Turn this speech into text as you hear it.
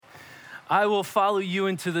I will follow you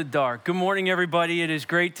into the dark. Good morning, everybody. It is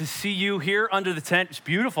great to see you here under the tent. It's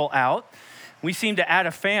beautiful out. We seem to add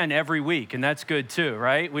a fan every week, and that's good too,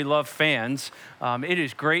 right? We love fans. It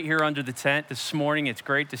is great here under the tent this morning. It's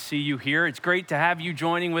great to see you here. It's great to have you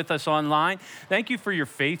joining with us online. Thank you for your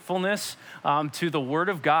faithfulness to the Word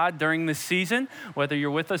of God during this season, whether you're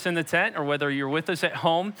with us in the tent or whether you're with us at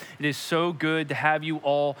home. It is so good to have you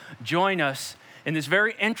all join us in this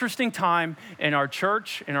very interesting time in our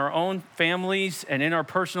church, in our own families, and in our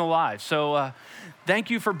personal lives. So thank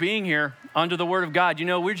you for being here under the Word of God. You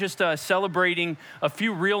know, we're just celebrating a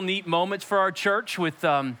few real neat moments for our church with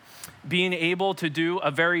being able to do a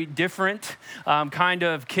very different kind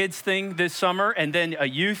of kids thing this summer and then a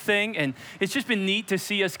youth thing. And it's just been neat to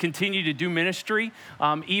see us continue to do ministry,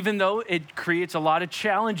 even though it creates a lot of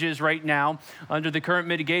challenges right now under the current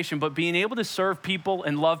mitigation. But being able to serve people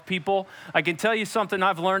and love people, I can tell you something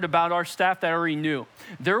I've learned about our staff that I already knew.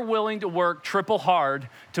 They're willing to work triple hard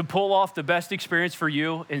to pull off the best experience for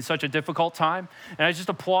you in such a difficult time. And I just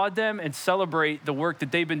applaud them and celebrate the work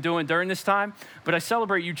that they've been doing during this time. But I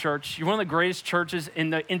celebrate you, church. You're one of the greatest churches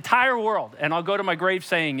in the entire world, and I'll go to my grave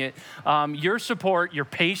saying it. Your support, your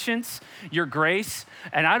patience, your grace,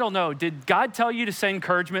 and I don't know, did God tell you to send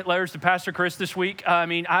encouragement letters to Pastor Chris this week?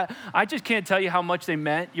 I just can't tell you how much they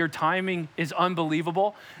meant. Your timing is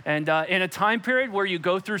unbelievable, and in a time period where you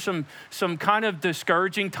go through some kind of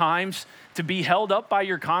discouraging times, to be held up by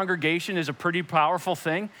your congregation is a pretty powerful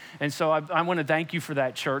thing. And so I want to thank you for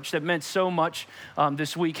that, church. That meant so much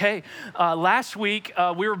this week. Hey, last week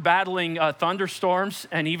we were battling thunderstorms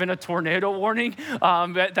and even a tornado warning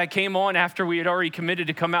that came on after we had already committed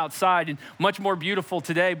to come outside, and much more beautiful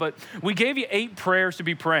today. But we gave you 8 prayers to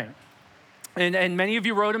be praying. And many of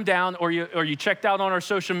you wrote them down or you checked out on our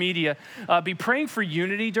social media. Be praying for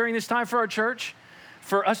unity during this time for our church.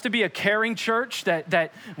 For us to be a caring church,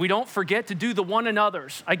 that we don't forget to do the one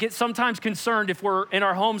another's. I get sometimes concerned if we're in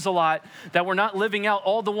our homes a lot that we're not living out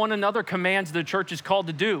all the one another commands the church is called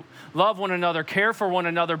to do. Love one another, care for one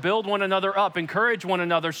another, build one another up, encourage one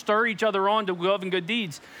another, stir each other on to love and good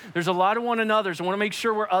deeds. There's a lot of one another's. I want to make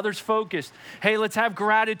sure we're others focused. Hey, let's have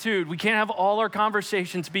gratitude. We can't have all our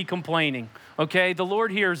conversations be complaining. Okay, the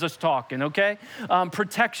Lord hears us talking, okay?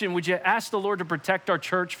 Protection, would you ask the Lord to protect our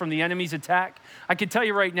church from the enemy's attack? I can tell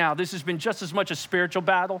you right now, this has been just as much a spiritual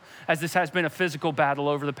battle as this has been a physical battle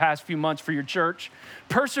over the past few months for your church.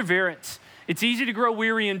 Perseverance. It's easy to grow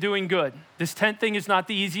weary in doing good. This tent thing is not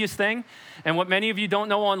the easiest thing. And what many of you don't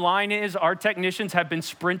know online is our technicians have been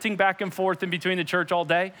sprinting back and forth in between the church all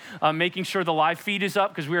day, making sure the live feed is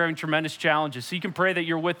up because we're having tremendous challenges. So you can pray that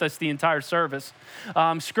you're with us the entire service.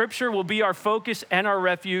 Scripture will be our focus and our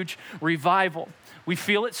refuge. Revival. We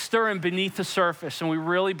feel it stirring beneath the surface, and we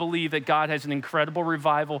really believe that God has an incredible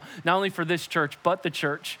revival, not only for this church, but the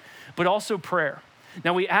church, but also prayer.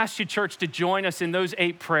 Now, we asked you, church, to join us in those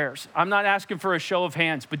 8 prayers. I'm not asking for a show of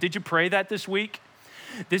hands, but did you pray that this week?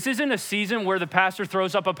 This isn't a season where the pastor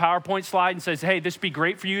throws up a PowerPoint slide and says, hey, this would be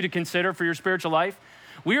great for you to consider for your spiritual life.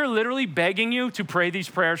 We are literally begging you to pray these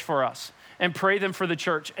prayers for us and pray them for the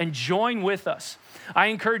church and join with us. I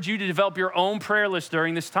encourage you to develop your own prayer list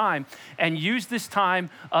during this time and use this time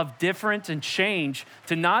of difference and change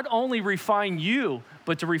to not only refine you,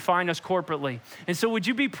 but to refine us corporately. And so would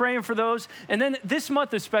you be praying for those? And then this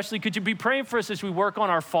month especially, could you be praying for us as we work on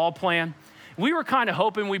our fall plan? We were kind of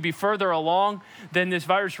hoping we'd be further along than this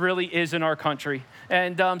virus really is in our country.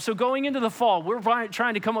 And so going into the fall, we're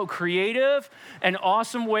trying to come up with creative and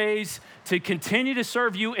awesome ways to continue to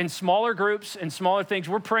serve you in smaller groups and smaller things.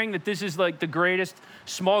 We're praying that this is like the greatest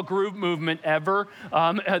small group movement ever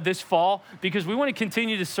this fall, because we want to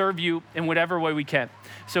continue to serve you in whatever way we can.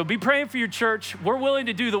 So be praying for your church. We're willing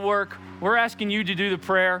to do the work. We're asking you to do the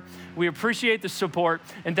prayer. We appreciate the support.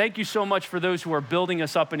 And thank you so much for those who are building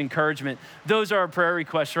us up in encouragement. Those are our prayer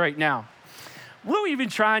requests right now. What we've been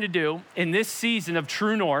trying to do in this season of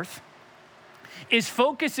True North is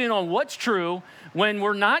focus in on what's true when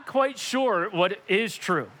we're not quite sure what is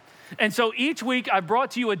true. And so each week I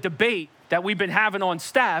brought to you a debate that we've been having on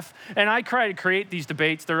staff, and I try to create these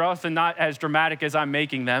debates. They're often not as dramatic as I'm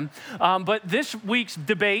making them. But this week's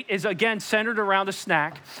debate is, again, centered around a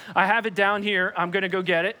snack. I have it down here. I'm going to go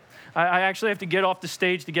get it. I actually have to get off the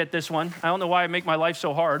stage to get this one. I don't know why I make my life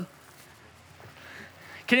so hard.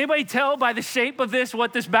 Can anybody tell by the shape of this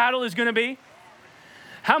what this battle is going to be?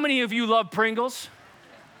 How many of you love Pringles?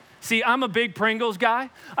 See, I'm a big Pringles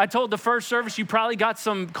guy. I told the first service you probably got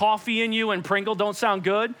some coffee in you and Pringle don't sound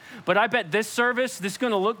good, but I bet this service, this is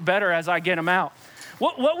going to look better as I get them out.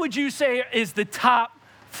 What would you say is the top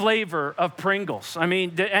flavor of Pringles? I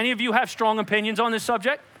mean, do any of you have strong opinions on this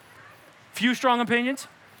subject? Few strong opinions?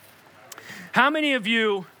 How many of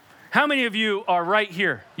you are right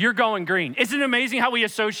here? You're going green. Isn't it amazing how we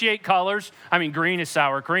associate colors? I mean, green is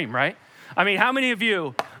sour cream, right? I mean, how many of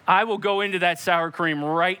you, I will go into that sour cream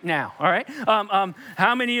right now, all right?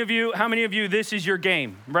 How many of you, this is your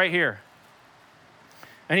game right here?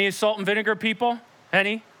 Any salt and vinegar people?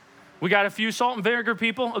 Any? We got a few salt and vinegar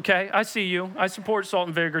people? Okay, I see you. I support salt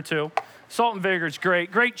and vinegar too. Salt and vinegar is great.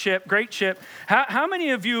 Great chip, great chip. How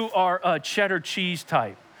many of you are a cheddar cheese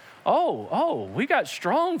type? Oh, we got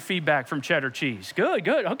strong feedback from cheddar cheese. Good,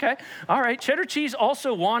 okay. All right, cheddar cheese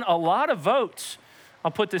also won a lot of votes. I'll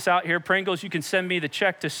put this out here. Pringles, you can send me the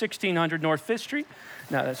check to 1600 North 5th Street.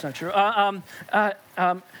 No, that's not true.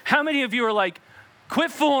 How many of you are like, quit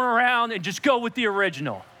fooling around and just go with the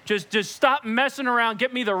original? Just stop messing around.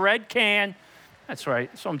 Get me the red can. That's right.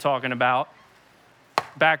 That's what I'm talking about.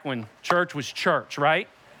 Back when church was church, right?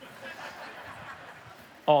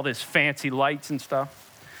 All this fancy lights and stuff.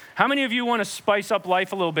 How many of you want to spice up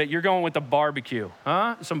life a little bit? You're going with the barbecue,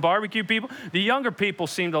 huh? Some barbecue people? The younger people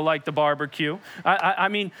seem to like the barbecue. I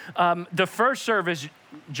mean, the first service,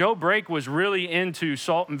 Joe Brake was really into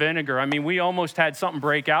salt and vinegar. I mean, we almost had something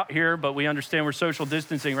break out here, but we understand we're social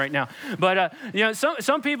distancing right now. But,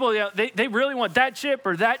 some people, they really want that chip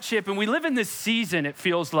or that chip. And we live in this season, it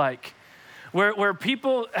feels like, where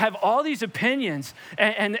people have all these opinions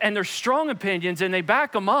and they're strong opinions and they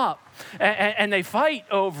back them up and they fight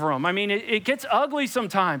over them. I mean, it gets ugly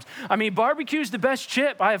sometimes. I mean, barbecue's the best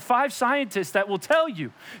chip. I have 5 scientists that will tell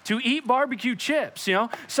you to eat barbecue chips.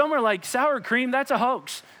 Some are like sour cream. That's a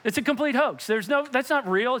hoax. It's a complete hoax. That's not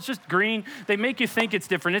real. It's just green. They make you think it's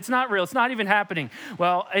different. It's not real. It's not even happening.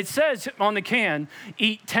 Well, it says on the can,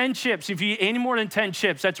 eat 10 chips. If you eat any more than 10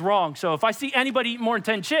 chips, that's wrong. So if I see anybody eat more than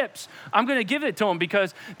 10 chips, I'm going to give it to them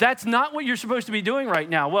because that's not what you're supposed to be doing right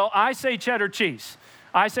now. Well, I say cheddar cheese.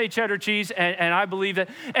 And I believe that.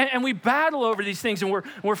 And we battle over these things, and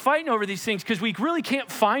we're fighting over these things because we really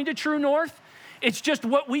can't find a true north. It's just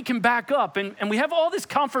what we can back up. And we have all this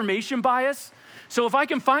confirmation bias. So if I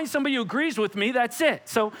can find somebody who agrees with me, that's it.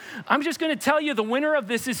 So I'm just going to tell you the winner of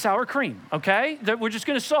this is sour cream, okay? That we're just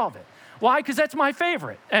going to solve it. Why? Because that's my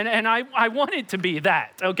favorite. And I want it to be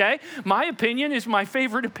that, okay? My opinion is my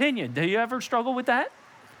favorite opinion. Do you ever struggle with that?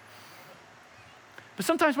 But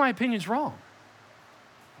sometimes my opinion's wrong.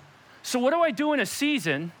 So what do I do in a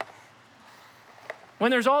season when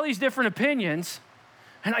there's all these different opinions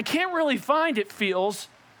and I can't really find, it feels,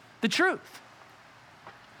 the truth?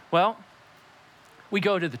 Well, we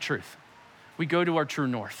go to the truth. We go to our true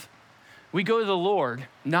north. We go to the Lord,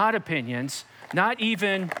 not opinions, not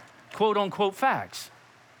even quote unquote facts.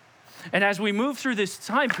 And as we move through this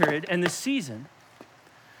time period and this season,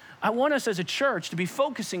 I want us as a church to be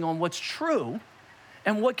focusing on what's true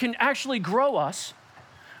and what can actually grow us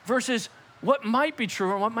versus what might be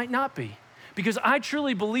true and what might not be. Because I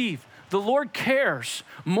truly believe the Lord cares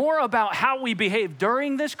more about how we behave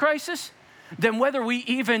during this crisis than whether we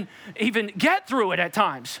even get through it at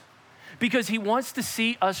times. Because he wants to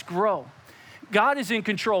see us grow. God is in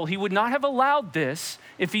control. He would not have allowed this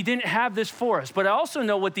if he didn't have this for us. But I also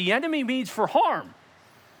know what the enemy means for harm,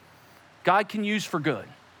 God can use for good.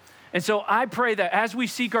 And so I pray that as we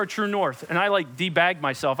seek our true north, and I like debag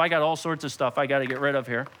myself, I got all sorts of stuff I got to get rid of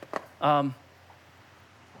here,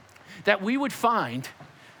 that we would find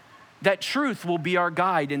that truth will be our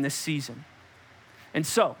guide in this season. And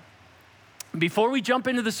so, before we jump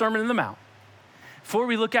into the Sermon on the Mount, before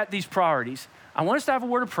we look at these priorities, I want us to have a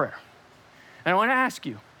word of prayer. And I want to ask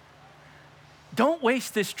you, don't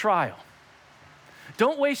waste this trial.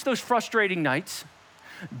 Don't waste those frustrating nights.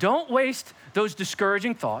 Don't waste those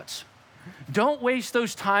discouraging thoughts. Don't waste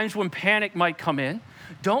those times when panic might come in.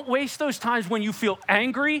 Don't waste those times when you feel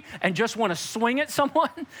angry and just want to swing at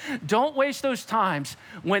someone. Don't waste those times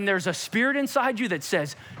when there's a spirit inside you that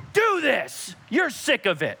says, do this, you're sick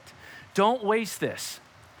of it. Don't waste this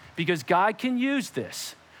because God can use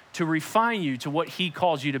this to refine you to what he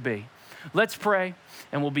calls you to be. Let's pray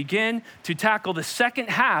and we'll begin to tackle the second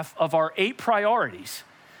half of our 8 priorities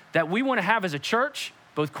that we want to have as a church,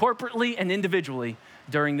 both corporately and individually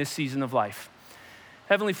during this season of life.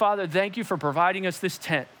 Heavenly Father, thank you for providing us this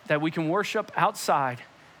tent that we can worship outside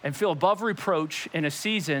and feel above reproach in a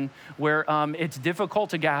season where it's difficult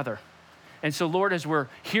to gather. And so, Lord, as we're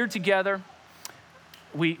here together,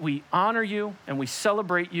 we honor you and we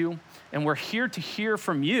celebrate you, and we're here to hear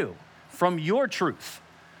from you, from your truth,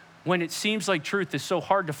 when it seems like truth is so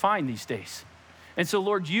hard to find these days. And so,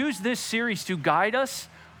 Lord, use this series to guide us,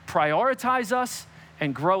 prioritize us,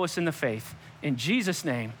 and grow us in the faith. In Jesus'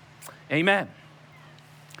 name, amen.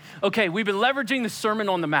 Okay, we've been leveraging the Sermon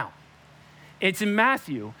on the Mount. It's in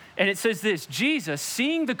Matthew, and it says this: Jesus,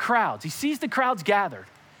 seeing the crowds, he sees the crowds gathered.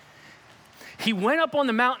 He went up on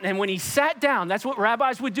the mountain, and when he sat down, that's what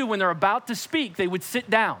rabbis would do when they're about to speak, they would sit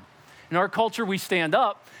down. In our culture, we stand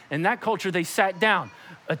up. In that culture, they sat down.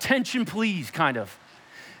 Attention, please, kind of.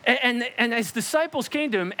 And his disciples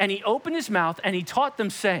came to him, and he opened his mouth, and he taught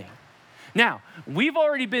them, saying. Now, we've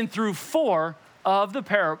already been through four of the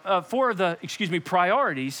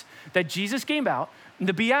priorities that Jesus gave out in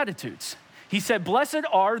the Beatitudes. He said, blessed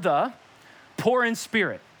are the poor in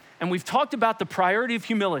spirit. And we've talked about the priority of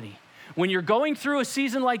humility. When you're going through a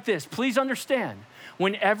season like this, please understand,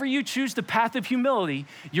 whenever you choose the path of humility,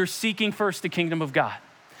 you're seeking first the kingdom of God.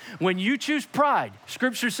 When you choose pride,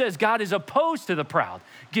 Scripture says God is opposed to the proud,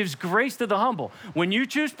 gives grace to the humble. When you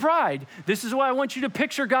choose pride, this is what I want you to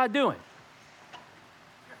picture God doing.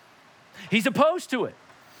 He's opposed to it.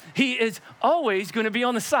 He is always going to be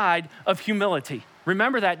on the side of humility.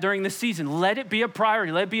 Remember that during this season. Let it be a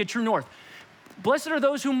priority. Let it be a true north. Blessed are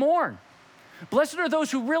those who mourn. Blessed are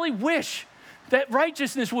those who really wish that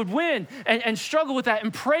righteousness would win and struggle with that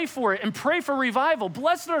and pray for it and pray for revival.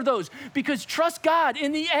 Blessed are those, because trust God.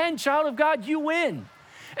 In the end, child of God, you win.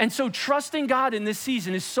 And so trusting God in this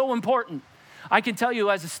season is so important. I can tell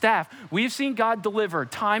you as a staff, we've seen God deliver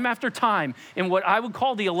time after time in what I would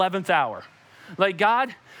call the 11th hour. Like,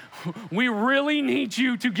 God, we really need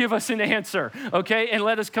you to give us an answer, okay? And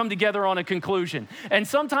let us come together on a conclusion. And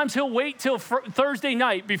sometimes he'll wait till Thursday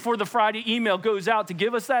night before the Friday email goes out to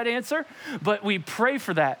give us that answer, but we pray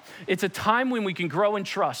for that. It's a time when we can grow in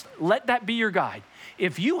trust. Let that be your guide.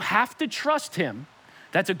 If you have to trust him,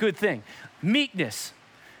 that's a good thing. Meekness,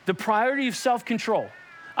 the priority of self-control.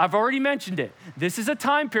 I've already mentioned it. This is a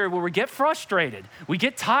time period where we get frustrated, we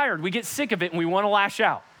get tired, we get sick of it, and we want to lash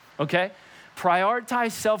out, okay?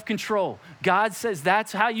 Prioritize self-control. God says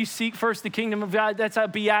that's how you seek first the kingdom of God. That's a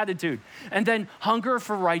beatitude. And then hunger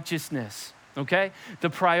for righteousness, okay? The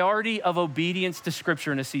priority of obedience to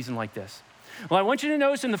Scripture in a season like this. Well, I want you to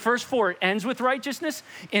notice in the first 4, it ends with righteousness.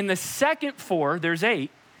 In the second 4, there's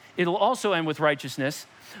 8. It'll also end with righteousness.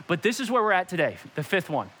 But this is where we're at today, the 5th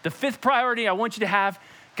one. The 5th priority I want you to have,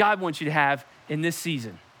 God wants you to have in this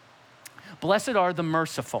season. Blessed are the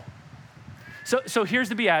merciful. So here's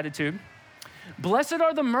the beatitude. Blessed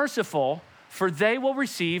are the merciful, for they will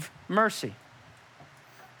receive mercy.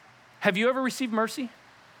 Have you ever received mercy?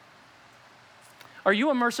 Are you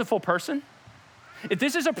a merciful person? If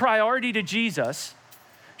this is a priority to Jesus,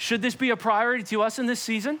 should this be a priority to us in this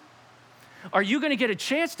season? Are you going to get a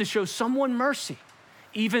chance to show someone mercy,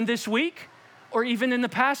 even this week or even in the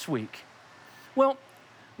past week? Well,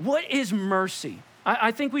 what is mercy?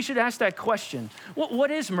 I think we should ask that question. What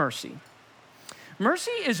is mercy?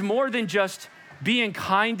 Mercy is more than just being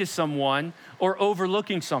kind to someone or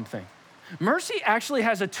overlooking something. Mercy actually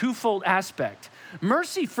has a twofold aspect.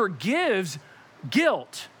 Mercy forgives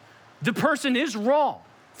guilt. The person is wrong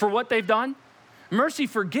for what they've done. Mercy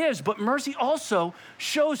forgives, but mercy also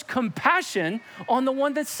shows compassion on the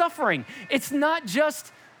one that's suffering. It's not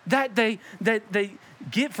just that they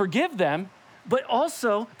forgive them, but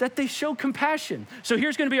also that they show compassion. So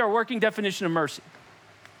here's going to be our working definition of mercy.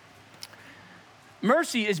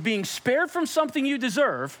 Mercy is being spared from something you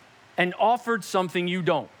deserve and offered something you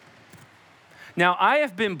don't. Now, I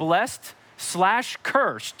have been blessed /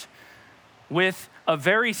 cursed with a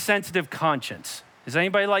very sensitive conscience. Is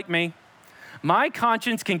anybody like me? My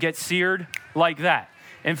conscience can get seared like that.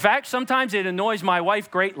 In fact, sometimes it annoys my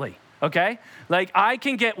wife greatly, okay? Like, I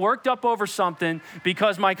can get worked up over something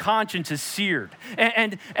because my conscience is seared.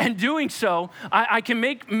 And doing so, I can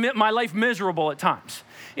make my life miserable at times.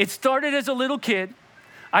 It started as a little kid.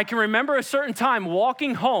 I can remember a certain time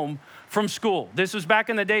walking home from school. This was back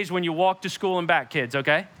in the days when you walked to school and back, kids,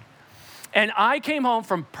 okay? And I came home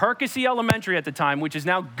from Percy Elementary at the time, which is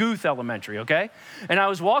now Guth Elementary, okay? And I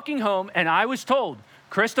was walking home, and I was told,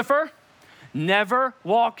 Christopher, never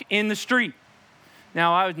walk in the street.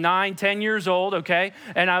 Now, I was 9, 10 years old, okay?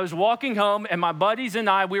 And I was walking home, and my buddies and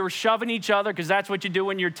I, we were shoving each other, because that's what you do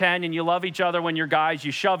when you're 10, and you love each other. When you're guys,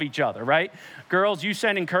 you shove each other, right? Girls, you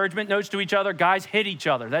send encouragement notes to each other. Guys hit each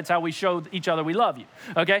other. That's how we show each other we love you,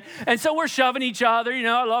 okay? And so we're shoving each other. You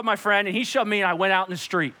know, I love my friend, and he shoved me, and I went out in the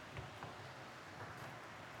street.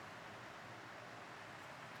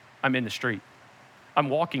 I'm in the street. I'm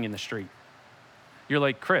walking in the street. You're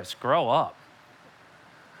like, Chris, grow up.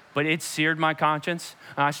 But it seared my conscience.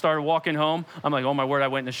 And I started walking home. I'm like, oh my word, I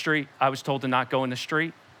went in the street. I was told to not go in the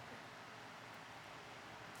street.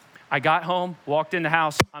 I got home, walked in the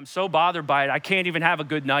house. I'm so bothered by it, I can't even have a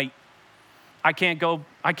good night. I can't go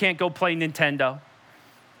play Nintendo.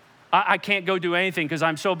 I can't go do anything because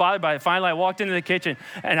I'm so bothered by it. Finally, I walked into the kitchen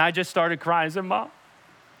and I just started crying. I said, Mom,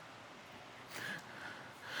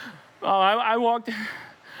 I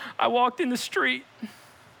walked in the street.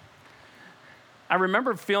 I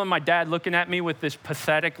remember feeling my dad looking at me with this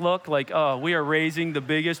pathetic look like, oh, we are raising the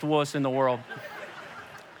biggest wuss in the world.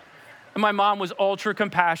 And my mom was ultra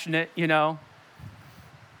compassionate, you know.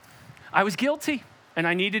 I was guilty and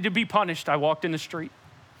I needed to be punished. I walked in the street.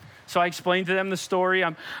 So I explained to them the story. I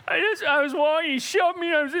was walking, he shoved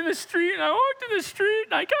me, I was in the street, and I walked in the street,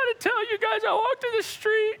 and I gotta tell you guys, I walked in the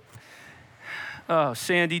street. Oh,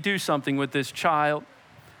 Sandy, do something with this child.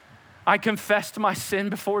 I confessed my sin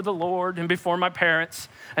before the Lord and before my parents,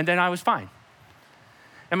 and then I was fine.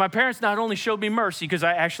 And my parents not only showed me mercy because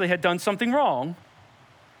I actually had done something wrong,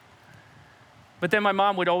 but then my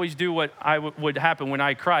mom would always do what would happen when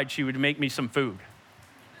I cried. She would make me some food.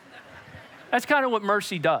 That's kind of what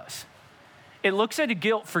mercy does. It looks at a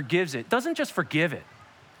guilt, forgives it. Doesn't just forgive it.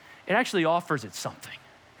 It actually offers it something.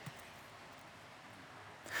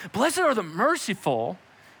 Blessed are the merciful,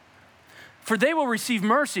 for they will receive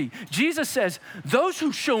mercy. Jesus says, those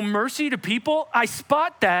who show mercy to people, I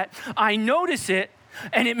spot that, I notice it,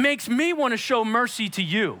 and it makes me want to show mercy to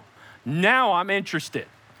you. Now I'm interested.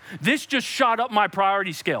 This just shot up my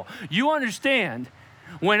priority scale. You understand,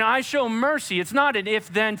 when I show mercy, it's not an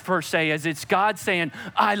if-then per se, as it's God saying,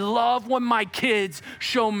 I love when my kids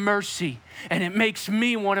show mercy, and it makes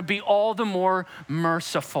me want to be all the more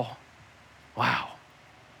merciful. Wow.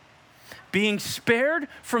 Being spared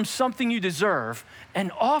from something you deserve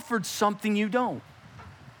and offered something you don't.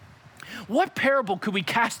 What parable could we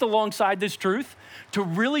cast alongside this truth to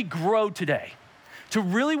really grow today? To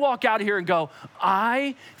really walk out of here and go,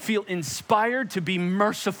 I feel inspired to be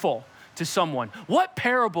merciful to someone. What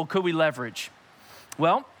parable could we leverage?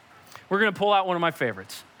 Well, we're going to pull out one of my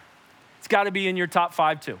favorites. It's got to be in your top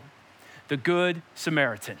 5 too. The Good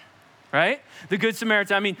Samaritan, right? The Good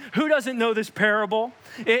Samaritan. I mean, who doesn't know this parable?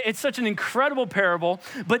 It's such an incredible parable,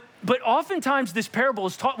 but oftentimes this parable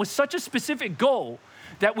is taught with such a specific goal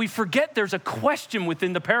that we forget there's a question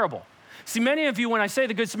within the parable. See, many of you, when I say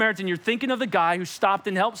the Good Samaritan, you're thinking of the guy who stopped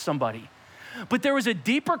and helped somebody. But there was a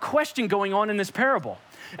deeper question going on in this parable.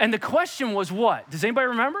 And the question was what? Does anybody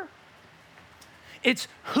remember? It's,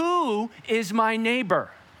 who is my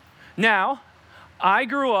neighbor? Now, I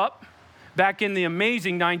grew up back in the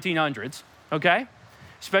amazing 1900s, okay?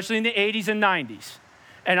 Especially in the 80s and 90s.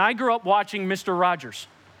 And I grew up watching Mr. Rogers,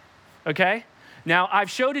 okay? Now, I've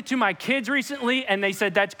showed it to my kids recently, and they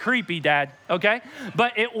said, that's creepy, Dad, okay?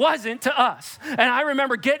 But it wasn't to us. And I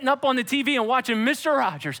remember getting up on the TV and watching Mr.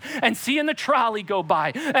 Rogers and seeing the trolley go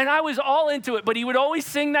by, and I was all into it, but he would always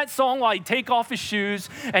sing that song while he'd take off his shoes,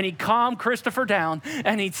 and he'd calm Christopher down,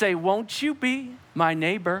 and he'd say, won't you be my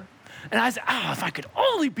neighbor? And I said, oh, if I could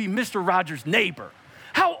only be Mr. Rogers' neighbor,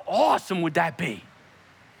 how awesome would that be?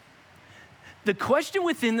 The question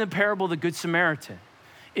within the parable of the Good Samaritan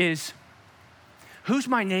is, who's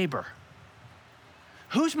my neighbor?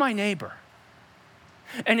 Who's my neighbor?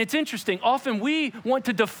 And it's interesting. Often we want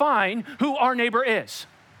to define who our neighbor is.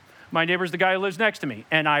 My neighbor's the guy who lives next to me,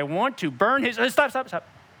 and I want to burn his... Stop.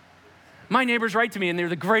 My neighbor's right to me, and they're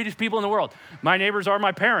the greatest people in the world. My neighbors are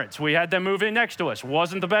my parents. We had them move in next to us.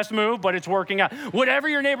 Wasn't the best move, but it's working out. Whatever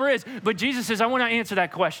your neighbor is. But Jesus says, I want to answer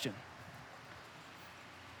that question.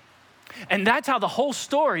 And that's how the whole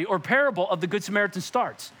story or parable of the Good Samaritan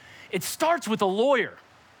starts. It starts with a lawyer.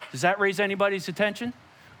 Does that raise anybody's attention?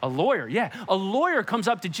 A lawyer, yeah. A lawyer comes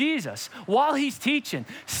up to Jesus while he's teaching,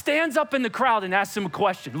 stands up in the crowd and asks him a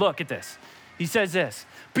question. Look at this. He says this,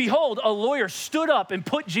 behold, a lawyer stood up and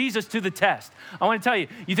put Jesus to the test. I want to tell you,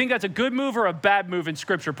 you think that's a good move or a bad move in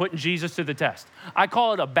Scripture, putting Jesus to the test? I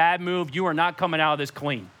call it a bad move. You are not coming out of this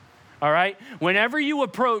clean. All right? Whenever you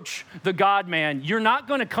approach the God man, you're not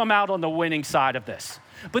going to come out on the winning side of this.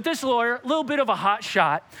 But this lawyer, a little bit of a hot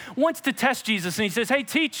shot, wants to test Jesus, and he says, hey,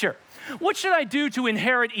 teacher, what should I do to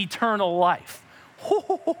inherit eternal life?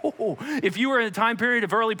 If you were in a time period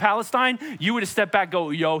of early Palestine, you would have stepped back and go,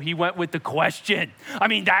 yo, he went with the question. I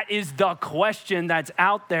mean, that is the question that's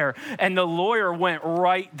out there. And the lawyer went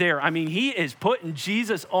right there. I mean, he is putting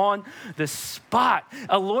Jesus on the spot.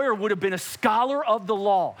 A lawyer would have been a scholar of the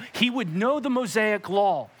law. He would know the Mosaic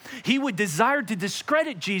law. He would desire to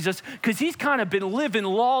discredit Jesus because he's kind of been living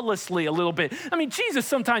lawlessly a little bit. I mean, Jesus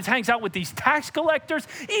sometimes hangs out with these tax collectors,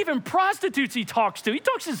 even prostitutes he talks to. He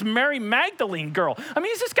talks to this Mary Magdalene girl. I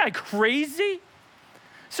mean, is this guy crazy?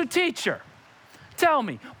 So teacher, tell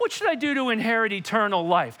me, what should I do to inherit eternal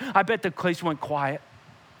life? I bet the place went quiet.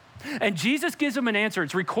 And Jesus gives him an answer.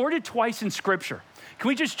 It's recorded twice in Scripture. Can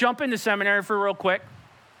we just jump into seminary for real quick?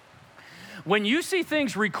 when you see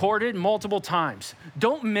things recorded multiple times,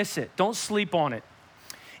 don't miss it. Don't sleep on it.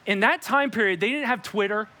 In that time period, they didn't have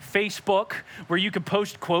Twitter, Facebook, where you could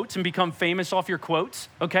post quotes and become famous off your quotes,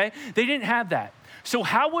 okay? They didn't have that. So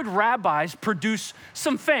how would rabbis produce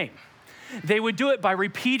some fame? They would do it by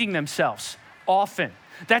repeating themselves often.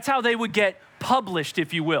 That's how they would get published,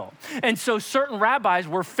 if you will. And so certain rabbis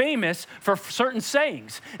were famous for certain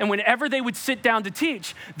sayings. And whenever they would sit down to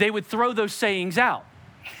teach, they would throw those sayings out.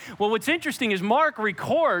 Well, what's interesting is Mark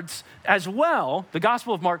records as well, the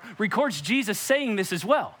Gospel of Mark records Jesus saying this as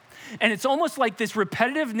well. And it's almost like this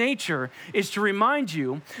repetitive nature is to remind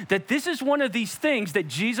you that this is one of these things that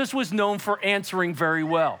Jesus was known for answering very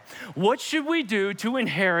well. What should we do to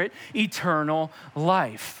inherit eternal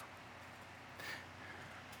life?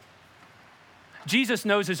 Jesus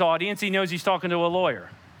knows his audience. He knows he's talking to a lawyer.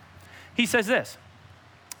 He says this,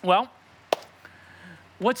 well,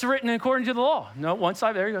 what's written according to the law? No, one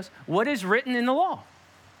side, there he goes. What is written in the law?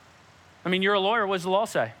 I mean, you're a lawyer. What does the law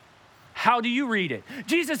say? How do you read it?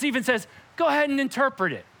 Jesus even says, go ahead and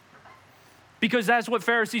interpret it. Because that's what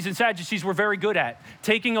Pharisees and Sadducees were very good at.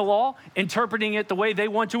 Taking a law, interpreting it the way they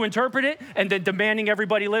want to interpret it, and then demanding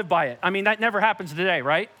everybody live by it. I mean, that never happens today,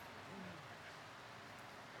 right?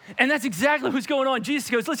 And that's exactly what's going on. Jesus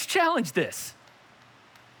goes, let's challenge this.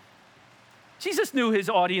 Jesus knew his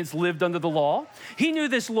audience lived under the law. He knew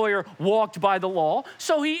this lawyer walked by the law.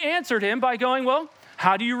 So he answered him by going, well,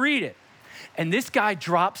 how do you read it? And this guy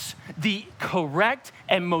drops the correct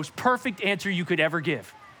and most perfect answer you could ever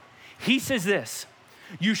give. He says this,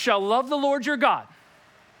 you shall love the Lord your God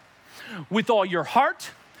with all your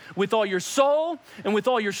heart, with all your soul, and with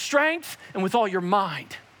all your strength, and with all your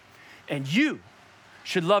mind. And you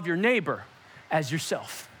should love your neighbor as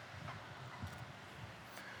yourself.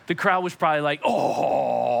 The crowd was probably like,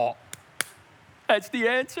 oh, that's the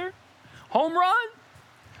answer? Home run?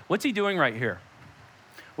 What's he doing right here?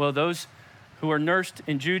 Well, those who are nursed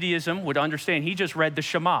in Judaism would understand he just read the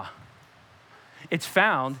Shema. It's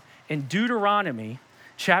found in Deuteronomy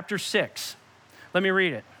chapter 6. Let me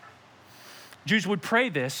read it. Jews would pray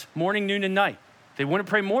this morning, noon, and night. They wouldn't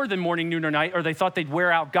pray more than morning, noon, or night, or they thought they'd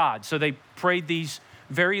wear out God. So they prayed these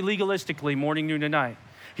very legalistically, morning, noon, and night.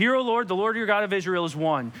 Hear, O Lord, the Lord your God of Israel is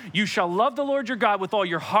one. You shall love the Lord your God with all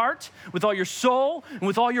your heart, with all your soul, and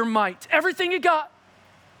with all your might. Everything you got.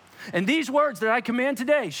 And these words that I command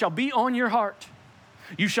today shall be on your heart.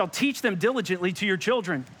 You shall teach them diligently to your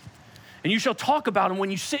children. And you shall talk about them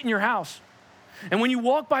when you sit in your house. And when you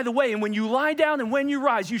walk by the way, and when you lie down, and when you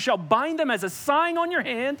rise, you shall bind them as a sign on your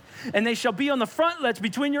hand, and they shall be on the frontlets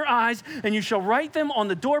between your eyes, and you shall write them on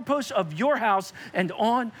the doorposts of your house and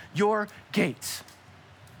on your gates.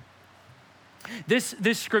 This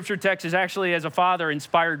scripture text is actually, as a father,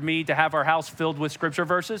 inspired me to have our house filled with scripture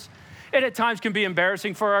verses. It at times can be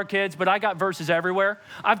embarrassing for our kids, but I got verses everywhere.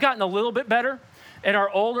 I've gotten a little bit better. In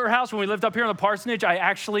our older house, when we lived up here in the parsonage, I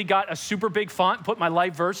actually got a super big font, put my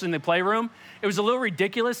life verse in the playroom. It was a little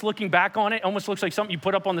ridiculous looking back on it. It almost looks like something you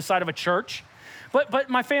put up on the side of a church. But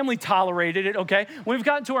my family tolerated it, okay? When we've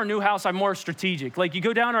gotten to our new house, I'm more strategic. Like you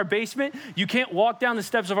go down our basement, you can't walk down the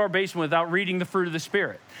steps of our basement without reading the fruit of the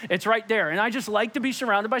Spirit. It's right there. And I just like to be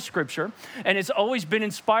surrounded by scripture. And it's always been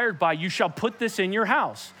inspired by, you shall put this in your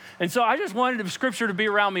house. And so I just wanted the scripture to be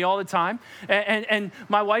around me all the time. And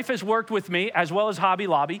my wife has worked with me as well as Hobby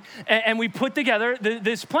Lobby. And we put together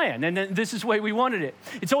this plan. And this is the way we wanted it.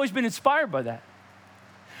 It's always been inspired by that.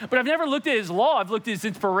 But I've never looked at his law. I've looked at his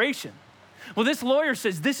inspiration. Well, this lawyer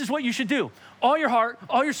says this is what you should do. All your heart,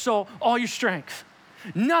 all your soul, all your strength.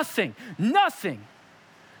 Nothing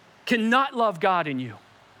cannot love God in you.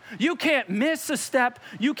 You can't miss a step.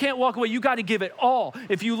 You can't walk away. You got to give it all.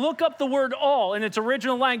 If you look up the word all in its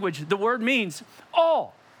original language, the word means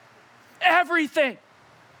all. Everything.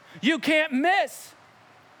 You can't miss.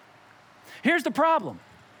 Here's the problem.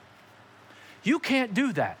 You can't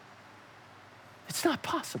do that. It's not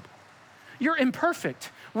possible. You're imperfect.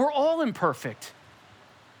 We're all imperfect.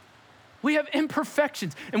 We have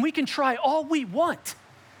imperfections, and we can try all we want.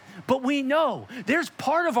 But we know there's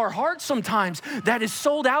part of our heart sometimes that is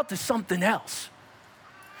sold out to something else.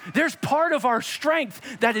 There's part of our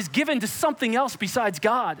strength that is given to something else besides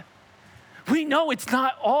God. We know it's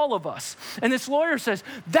not all of us. And this lawyer says,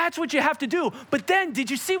 that's what you have to do. But then, did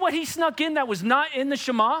you see what he snuck in that was not in the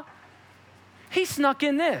Shema? He snuck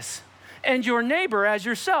in this, and your neighbor as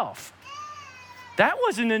yourself. That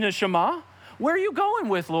wasn't in the Shema. Where are you going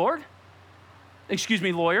with, Lord? Excuse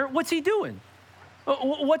me, lawyer. What's he doing?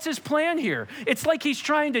 What's his plan here? It's like he's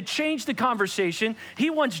trying to change the conversation. He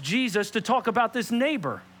wants Jesus to talk about this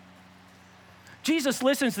neighbor. Jesus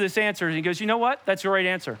listens to this answer and he goes, you know what? That's the right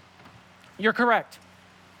answer. You're correct.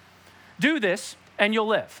 Do this and you'll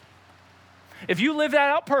live. If you live that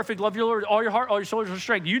out perfect, love your Lord, all your heart, all your soul, all your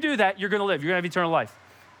strength, you do that, you're going to live. You're going to have eternal life.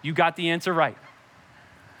 You got the answer right.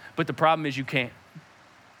 But the problem is you can't.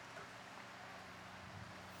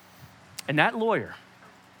 And that lawyer,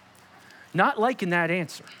 not liking that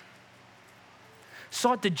answer,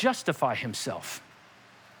 sought to justify himself.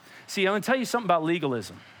 See, I'm going to tell you something about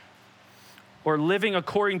legalism, or living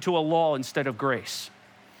according to a law instead of grace.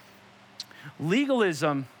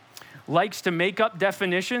 Legalism likes to make up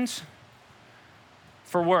definitions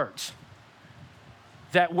for words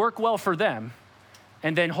that work well for them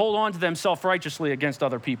and then hold on to them self-righteously against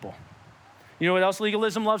other people. You know what else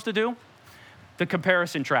legalism loves to do? The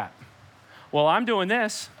comparison trap. Well, I'm doing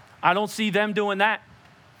this. I don't see them doing that.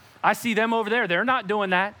 I see them over there. They're not doing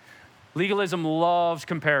that. Legalism loves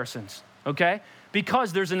comparisons, okay?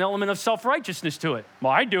 Because there's an element of self-righteousness to it.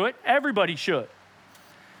 Well, I do it. Everybody should.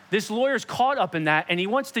 This lawyer's caught up in that, and he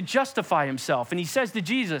wants to justify himself. And he says to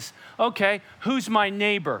Jesus, okay, who's my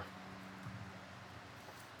neighbor?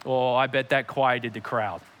 Oh, I bet that quieted the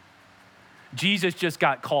crowd. Jesus just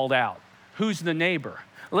got called out. Who's the neighbor?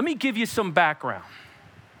 Let me give you some background.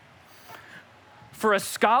 For a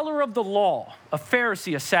scholar of the law, a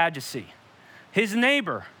Pharisee, a Sadducee, his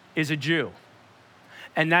neighbor is a Jew.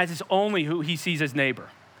 And that is only who he sees as neighbor.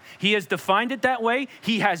 He has defined it that way.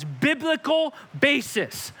 He has biblical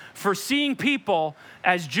basis for seeing people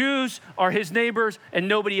as Jews are his neighbors and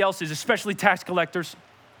nobody else's, especially tax collectors,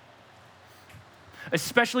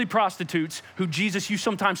 especially prostitutes who Jesus, you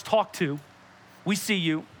sometimes talk to. We see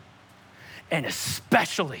you. And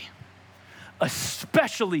especially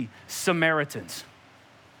Samaritans.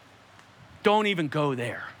 Don't even go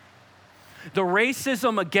there. The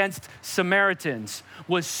racism against Samaritans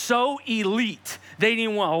was so elite, they didn't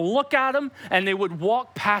even want to look at them and they would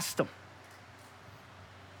walk past them.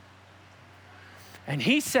 And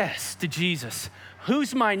he says to Jesus,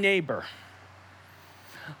 who's my neighbor?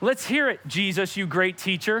 Let's hear it, Jesus, you great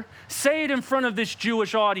teacher. Say it in front of this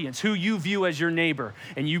Jewish audience who you view as your neighbor.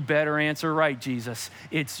 And you better answer right, Jesus.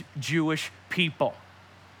 It's Jewish people.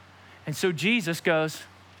 And so Jesus goes,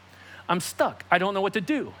 I'm stuck. I don't know what to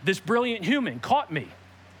do. This brilliant human caught me.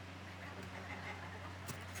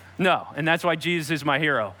 No, and that's why Jesus is my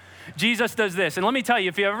hero. Jesus does this. And let me tell you,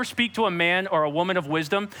 if you ever speak to a man or a woman of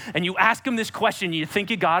wisdom and you ask them this question, you think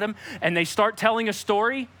you got him, and they start telling a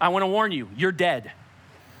story, I want to warn you, you're dead.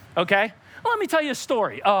 Okay? Well, let me tell you a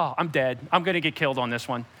story. Oh, I'm dead. I'm going to get killed on this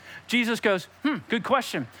one. Jesus goes, good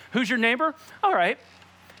question. Who's your neighbor? All right.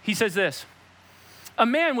 He says this. A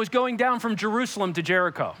man was going down from Jerusalem to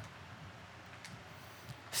Jericho.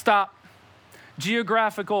 Stop.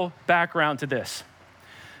 Geographical background to this.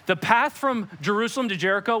 The path from Jerusalem to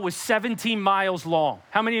Jericho was 17 miles long.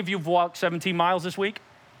 How many of you have walked 17 miles this week?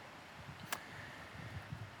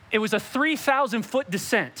 It was a 3,000-foot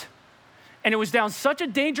descent, and it was down such a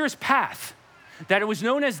dangerous path that it was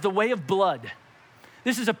known as the Way of Blood.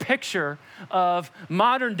 This is a picture of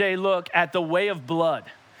modern day look at the Way of Blood.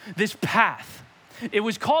 This path. It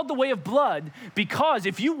was called the Way of Blood because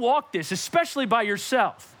if you walk this, especially by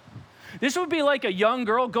yourself, this would be like a young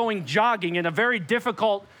girl going jogging in a very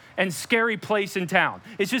difficult and scary place in town.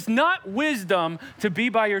 It's just not wisdom to be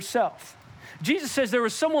by yourself. Jesus says there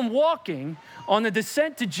was someone walking on the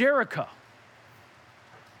descent to Jericho.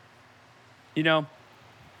 You know,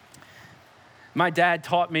 my dad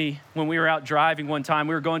taught me when we were out driving one time,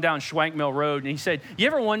 we were going down Schwank Mill Road, and he said, you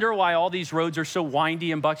ever wonder why all these roads are so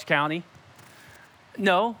windy in Bucks County?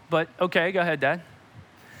 No, but okay, go ahead, Dad.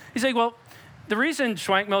 He's like, well, the reason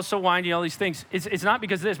Schwank Mill is so windy and all these things, it's not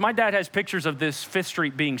because of this. My dad has pictures of this 5th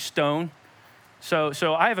Street being stone. So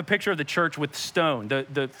I have a picture of the church with stone. The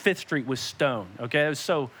 5th Street was stone, okay? It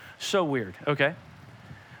was so weird, okay?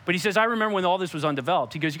 But he says, I remember when all this was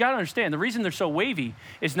undeveloped. He goes, you got to understand, the reason they're so wavy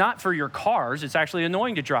is not for your cars. It's actually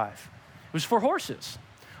annoying to drive. It was for horses.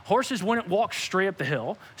 Horses wouldn't walk straight up the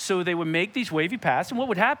hill, so they would make these wavy paths, and what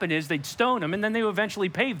would happen is they'd stone them, and then they would eventually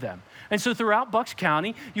pave them. And so throughout Bucks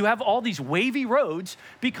County, you have all these wavy roads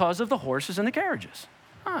because of the horses and the carriages.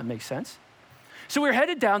 It makes sense. So we're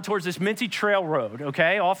headed down towards this Mincy Trail Road,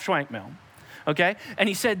 okay, off Schwank Mill, okay? And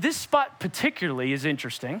he said, this spot particularly is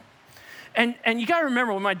interesting. And you got to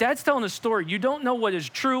remember, when my dad's telling a story, you don't know what is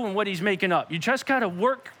true and what he's making up. You just got to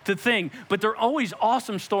work the thing, but they're always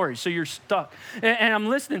awesome stories, so you're stuck. And I'm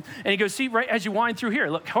listening, and he goes, see, right as you wind through here,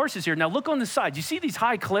 look, horses here. Now look on the side. You see these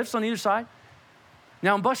high cliffs on either side?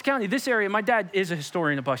 Now in Bucks County, this area, my dad is a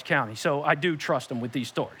historian of Bucks County, so I do trust him with these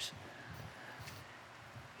stories.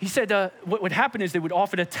 He said what would happen is they would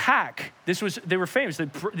often attack. They were famous.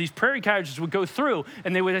 These prairie carriages would go through,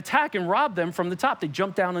 and they would attack and rob them from the top. They'd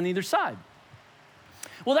jump down on either side.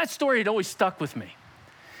 Well, that story had always stuck with me.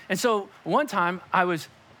 And so one time I was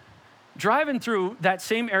driving through that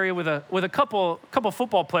same area with a couple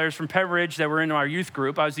football players from Pet Ridge that were in our youth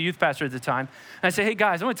group. I was the youth pastor at the time. And I said, hey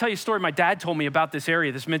guys, I want to tell you a story my dad told me about this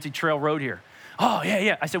area, this Mincy Trail Road here. Oh,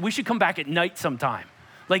 yeah. I said, we should come back at night sometime,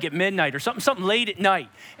 like at midnight or something late at night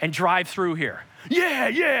and drive through here.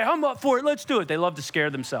 Yeah, I'm up for it. Let's do it. They love to scare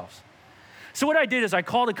themselves. So what I did is I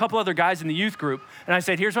called a couple other guys in the youth group and I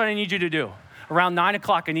said, here's what I need you to do. Around 9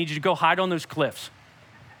 o'clock, I need you to go hide on those cliffs.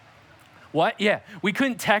 What? Yeah, we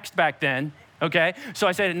couldn't text back then, okay? So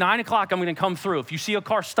I said, at 9 o'clock, I'm gonna come through. If you see a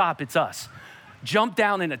car stop, it's us. Jump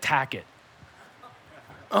down and attack it.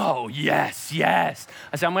 Oh, yes. I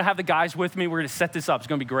said, I'm gonna have the guys with me. We're gonna set this up. It's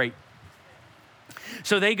gonna be great.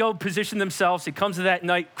 So they go position themselves. It comes to that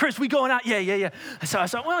night. Chris, we going out? Yeah. So I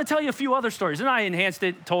said, well, I'll tell you a few other stories. And I enhanced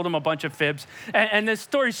it, told them a bunch of fibs. And this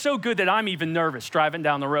story's so good that I'm even nervous driving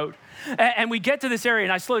down the road. And we get to this area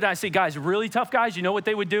and I slow down. I say, guys, really tough guys, you know what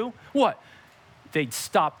they would do? What? They'd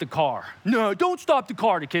stop the car. No, don't stop the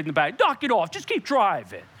car, the kid in the back. Knock it off, just keep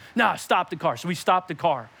driving. No, stop the car. So we stopped the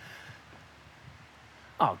car.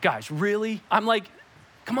 Oh, guys, really? I'm like,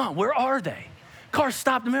 come on, where are they? Car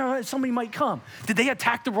stopped, somebody might come. Did they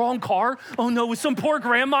attack the wrong car? Oh no, was some poor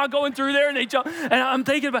grandma going through there and they jump? And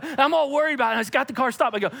I'm all worried about it. And I just got the car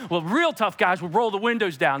stopped. I go, well, real tough guys would roll the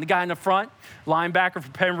windows down. The guy in the front, linebacker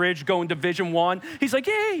for Penn Ridge, going Division I. He's like,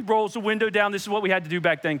 yeah, he rolls the window down. This is what we had to do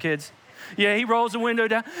back then, kids. Yeah, he rolls the window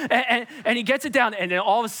down and he gets it down. And then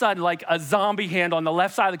all of a sudden, like a zombie hand on the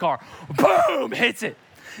left side of the car, boom, hits it.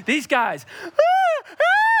 These guys,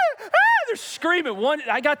 they're screaming.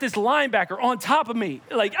 I got this linebacker on top of me.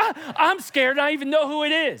 Like, I'm scared. I don't even know who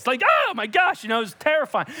it is. Like, oh my gosh, it's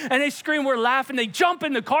terrifying. And they scream, we're laughing. They jump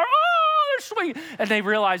in the car. Oh, they're swinging. And they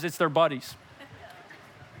realize it's their buddies.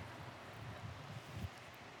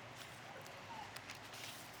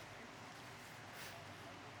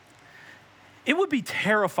 It would be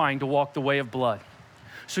terrifying to walk the way of blood.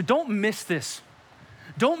 So don't miss this.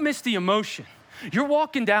 Don't miss the emotion. You're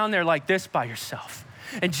walking down there like this by yourself.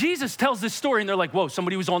 And Jesus tells this story and they're like, whoa,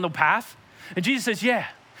 somebody was on the path? And Jesus says, yeah,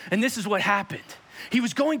 and this is what happened. He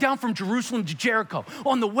was going down from Jerusalem to Jericho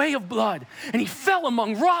on the way of blood and he fell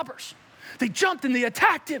among robbers. They jumped and they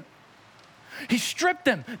attacked him. He stripped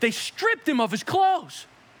them. They stripped him of his clothes.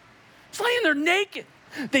 He's laying there naked.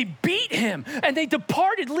 They beat him and they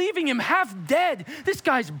departed, leaving him half dead. This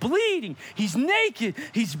guy's bleeding. He's naked.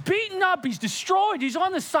 He's beaten up. He's destroyed. He's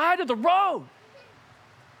on the side of the road.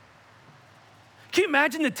 Can you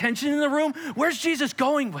imagine the tension in the room? Where's Jesus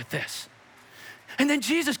going with this? And then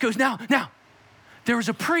Jesus goes, now, there was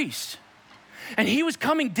a priest and he was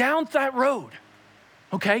coming down that road.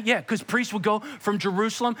 Okay, yeah, because priests would go from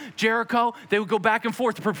Jerusalem, Jericho, they would go back and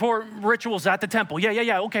forth to perform rituals at the temple.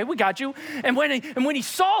 Yeah, okay, we got you. And when he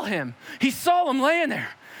saw him laying there.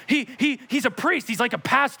 He's a priest, he's like a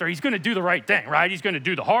pastor, he's gonna do the right thing, right? He's gonna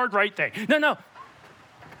do the hard right thing. No.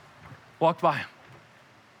 Walked by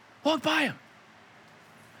him.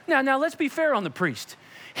 Now let's be fair on the priest.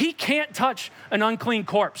 He can't touch an unclean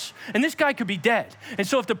corpse. And this guy could be dead. And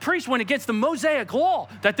so if the priest went against the Mosaic law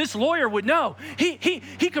that this lawyer would know, he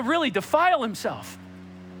could really defile himself.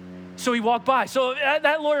 So he walked by. So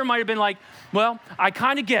that lawyer might have been like, well, I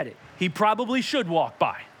kind of get it. He probably should walk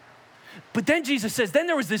by. But then Jesus says, then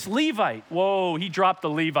there was this Levite. Whoa, he dropped the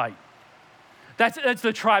Levite. That's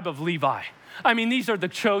the tribe of Levi. I mean, these are the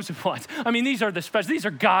chosen ones. I mean, these are the special. These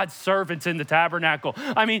are God's servants in the tabernacle.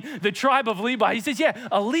 I mean, the tribe of Levi. He says, yeah,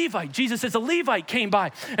 a Levite. Jesus says a Levite came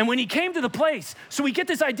by. And when he came to the place, so we get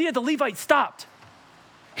this idea the Levite stopped.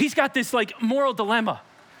 He's got this like moral dilemma.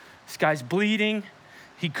 This guy's bleeding.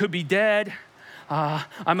 He could be dead.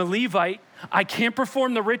 I'm a Levite. I can't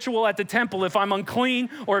perform the ritual at the temple if I'm unclean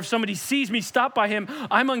or if somebody sees me stop by him.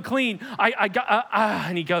 I'm unclean.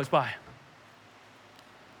 And he goes by.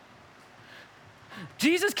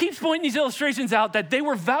 Jesus keeps pointing these illustrations out that they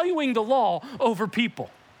were valuing the law over people.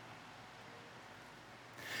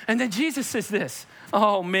 And then Jesus says this,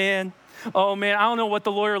 oh man, I don't know what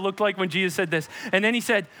the lawyer looked like when Jesus said this. And then he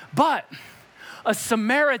said, but a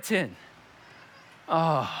Samaritan,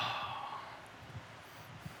 a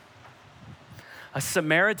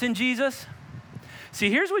Samaritan, Jesus? See,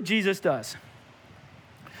 here's what Jesus does.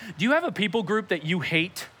 Do you have a people group that you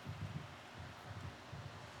hate?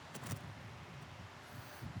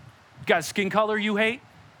 Got a skin color you hate?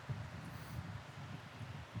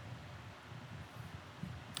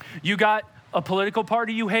 You got a political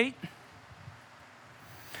party you hate?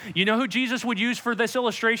 You know who Jesus would use for this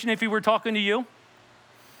illustration if he were talking to you?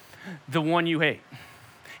 The one you hate.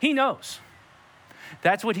 He knows.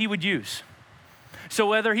 That's what he would use. So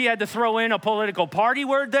whether he had to throw in a political party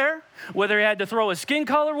word there, whether he had to throw a skin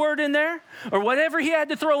color word in there, or whatever he had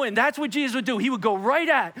to throw in, that's what Jesus would do. He would go right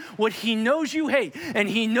at what he knows you hate. And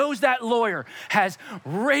he knows that lawyer has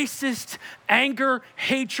racist anger,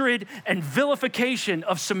 hatred, and vilification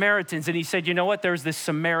of Samaritans. And he said, you know what? There's this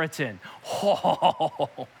Samaritan. Oh.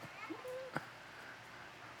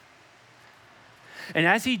 And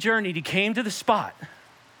as he journeyed, he came to the spot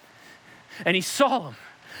and he saw him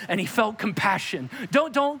and he felt compassion.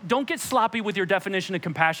 Don't get sloppy with your definition of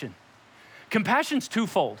compassion. Compassion's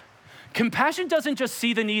twofold. Compassion doesn't just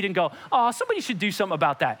see the need and go, oh, somebody should do something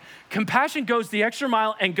about that. Compassion goes the extra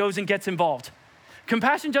mile and goes and gets involved.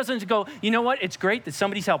 Compassion doesn't go, you know what? It's great that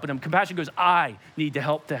somebody's helping them. Compassion goes, I need to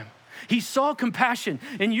help them. He saw compassion,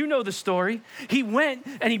 and you know the story. He went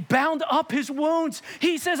and he bound up his wounds.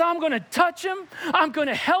 He says, I'm going to touch him. I'm going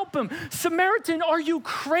to help him. Samaritan, are you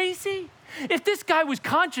crazy? If this guy was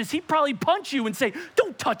conscious, he'd probably punch you and say,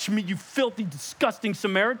 don't touch me, you filthy, disgusting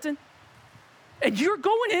Samaritan. And you're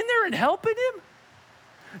going in there and helping him?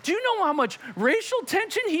 Do you know how much racial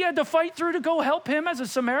tension he had to fight through to go help him as a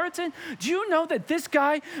Samaritan? Do you know that this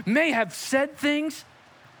guy may have said things?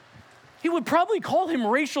 He would probably call him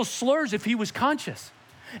racial slurs if he was conscious.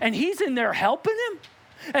 And he's in there helping him.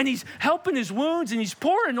 And he's helping his wounds and he's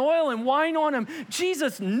pouring oil and wine on him.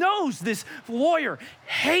 Jesus knows this lawyer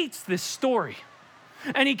hates this story.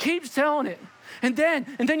 And he keeps telling it. And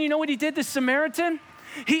then you know what he did, this Samaritan?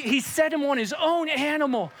 He set him on his own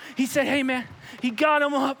animal. He said, hey man, he got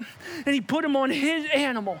him up and he put him on his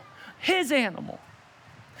animal.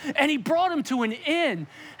 And he brought him to an inn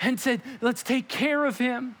and said, let's take care of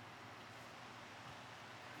him.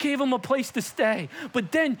 Gave him a place to stay.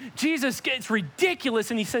 But then Jesus gets ridiculous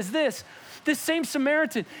and he says this same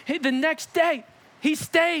Samaritan, the next day he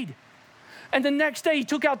stayed. And the next day he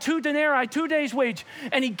took out 2 denarii, 2 days' wage,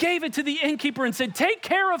 and he gave it to the innkeeper and said, take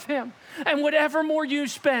care of him. And whatever more you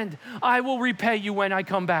spend, I will repay you when I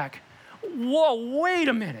come back. Whoa, wait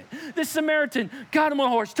a minute. This Samaritan got him a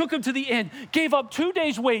horse, took him to the inn, gave up 2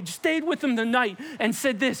 days' wage, stayed with him the night, and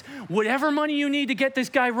said this, whatever money you need to get this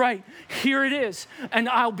guy right, here it is, and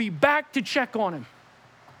I'll be back to check on him.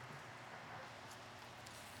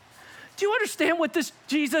 Do you understand what this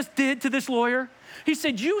Jesus did to this lawyer? He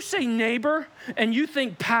said, you say neighbor, and you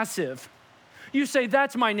think passive. You say,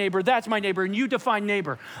 that's my neighbor, and you define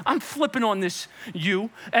neighbor. I'm flipping on this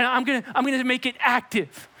you, and I'm gonna make it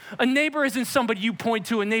active. A neighbor isn't somebody you point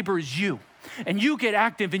to, a neighbor is you. And you get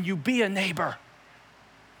active and you be a neighbor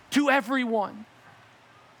to everyone.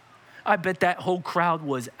 I bet that whole crowd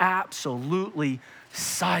was absolutely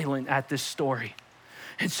silent at this story.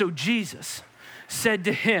 And so Jesus said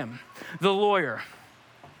to him, the lawyer,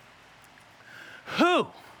 who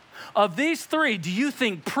of these 3 do you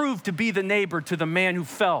think proved to be the neighbor to the man who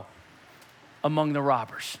fell among the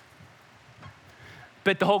robbers?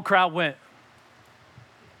 Bet the whole crowd went,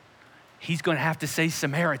 he's going to have to say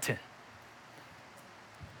Samaritan.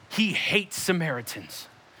 He hates Samaritans.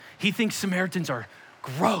 He thinks Samaritans are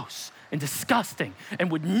gross and disgusting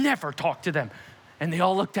and would never talk to them. And they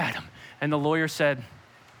all looked at him. And the lawyer said,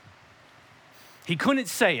 he couldn't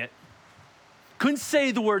say it. Couldn't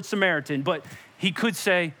say the word Samaritan, but he could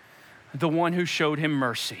say the one who showed him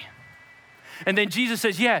mercy. And then Jesus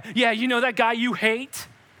says, yeah, you know that guy you hate?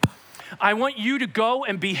 I want you to go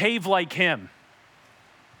and behave like him.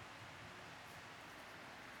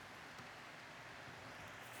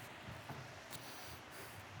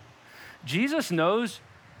 Jesus knows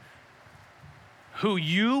who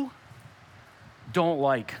you don't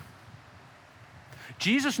like.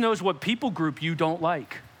 Jesus knows what people group you don't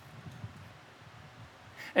like.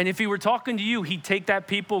 And if he were talking to you, he'd take that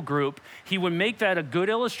people group, he would make that a good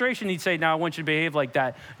illustration. He'd say, now I want you to behave like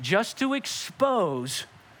that, just to expose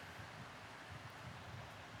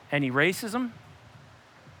any racism,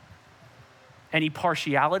 any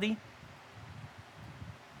partiality,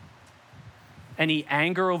 any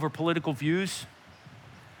anger over political views.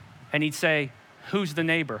 And he'd say, who's the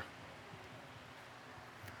neighbor?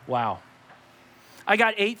 Wow. I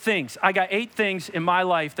got 8 things. In my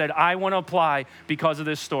life that I want to apply because of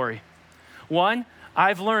this story. 1,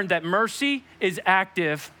 I've learned that mercy is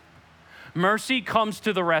active. Mercy comes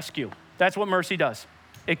to the rescue. That's what mercy does.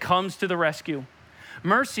 It comes to the rescue.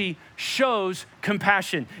 Mercy shows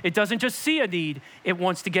compassion. It doesn't just see a need, it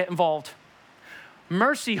wants to get involved.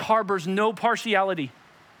 Mercy harbors no partiality.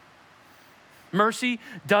 Mercy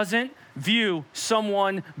doesn't view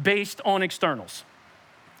someone based on externals.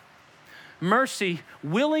 Mercy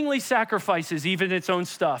willingly sacrifices even its own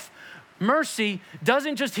stuff. Mercy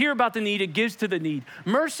doesn't just hear about the need, it gives to the need.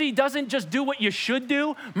 Mercy doesn't just do what you should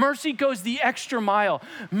do. Mercy goes the extra mile.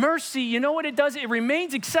 Mercy, you know what it does? It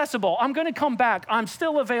remains accessible. I'm going to come back. I'm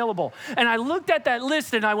still available. And I looked at that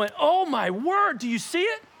list and I went, oh my word, do you see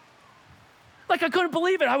it? Like I couldn't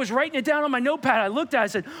believe it. I was writing it down on my notepad. I looked at it, I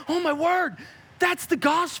said, oh my word, that's the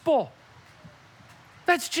gospel.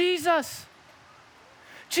 That's Jesus.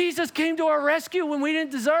 Jesus came to our rescue when we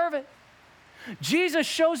didn't deserve it. Jesus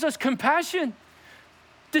shows us compassion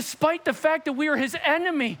despite the fact that we are his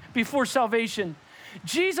enemy before salvation.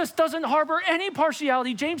 Jesus doesn't harbor any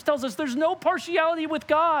partiality. James tells us there's no partiality with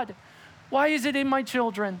God. Why is it in my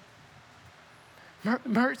children?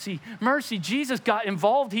 Mercy. Jesus got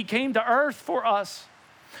involved. He came to earth for us.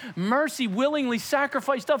 Mercy willingly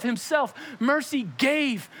sacrificed of himself. Mercy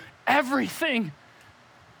gave everything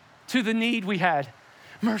to the need we had.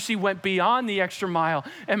 Mercy went beyond the extra mile,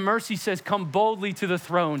 and mercy says, come boldly to the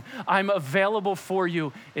throne. I'm available for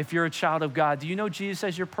you if you're a child of God. Do you know Jesus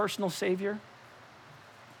as your personal Savior?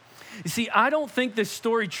 You see, I don't think this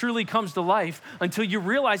story truly comes to life until you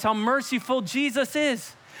realize how merciful Jesus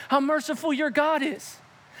is, how merciful your God is.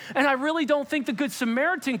 And I really don't think the Good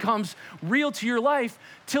Samaritan comes real to your life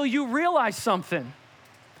till you realize something.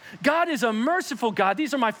 God is a merciful God.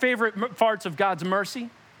 These are my favorite parts of God's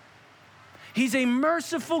mercy. He's a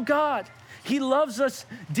merciful God. He loves us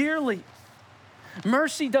dearly.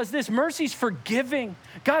 Mercy does this. Mercy's forgiving.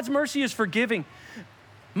 God's mercy is forgiving.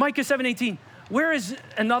 Micah 7:18, where is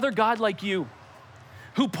another God like you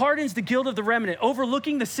who pardons the guilt of the remnant,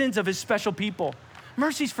 overlooking the sins of his special people?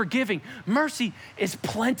 Mercy's forgiving. Mercy is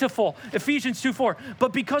plentiful. Ephesians 2:4,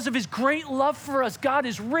 but because of his great love for us, God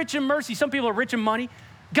is rich in mercy. Some people are rich in money.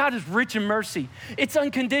 God is rich in mercy. It's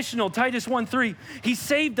unconditional. Titus 1:3. He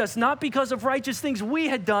saved us not because of righteous things we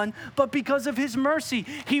had done, but because of his mercy.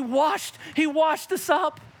 He washed us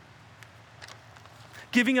up,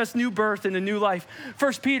 giving us new birth and a new life.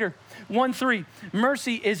 1 Peter 1:3.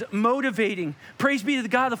 Mercy is motivating. Praise be to the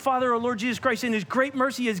God, the Father of our Lord Jesus Christ. In his great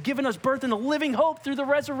mercy, he has given us birth in a living hope through the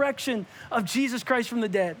resurrection of Jesus Christ from the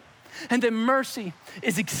dead. And then mercy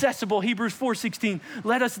is accessible. Hebrews 4:16.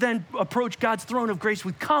 Let us then approach God's throne of grace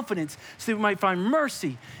with confidence so that we might find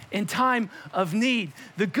mercy in time of need.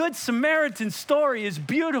 The Good Samaritan story is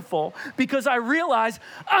beautiful because I realize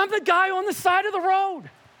I'm the guy on the side of the road.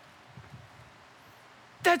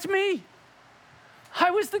 That's me.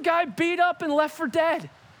 I was the guy beat up and left for dead.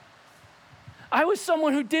 I was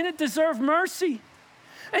someone who didn't deserve mercy.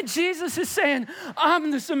 And Jesus is saying,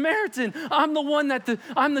 I'm the Samaritan. I'm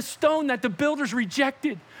the stone that the builders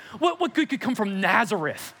rejected. What good could come from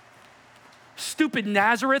Nazareth? Stupid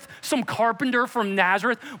Nazareth? Some carpenter from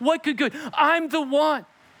Nazareth? What could good? I'm the one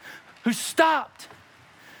who stopped.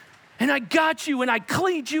 And I got you and I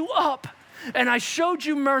cleaned you up. And I showed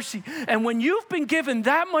you mercy. And when you've been given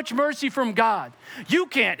that much mercy from God, you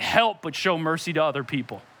can't help but show mercy to other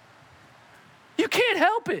people. You can't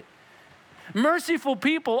help it. Merciful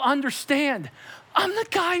people understand, I'm the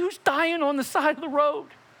guy who's dying on the side of the road.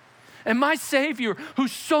 And my Savior, who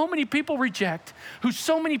so many people reject, who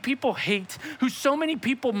so many people hate, who so many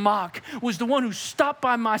people mock, was the one who stopped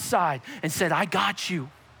by my side and said, I got you.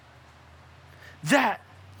 That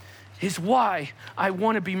is why I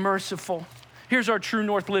want to be merciful. Here's our true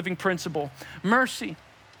north living principle. Mercy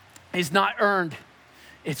is not earned,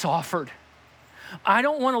 it's offered. I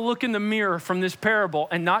don't want to look in the mirror from this parable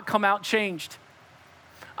and not come out changed.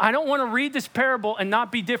 I don't want to read this parable and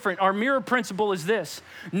not be different. Our mirror principle is this.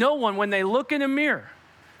 No one, when they look in a mirror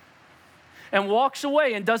and walks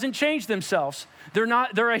away and doesn't change themselves,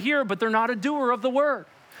 they're a hearer, but they're not a doer of the word.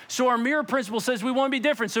 So our mirror principle says we want to be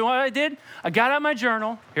different. So what I did, I got out my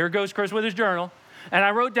journal. Here goes Chris with his journal. And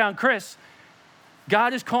I wrote down, Chris,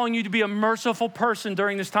 God is calling you to be a merciful person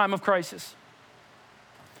during this time of crisis.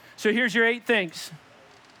 So here's your 8 things.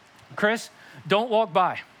 Chris, don't walk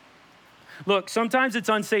by. Look, sometimes it's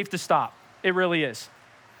unsafe to stop. It really is.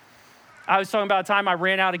 I was talking about a time I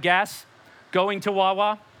ran out of gas going to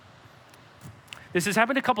Wawa. This has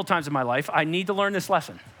happened a couple times in my life. I need to learn this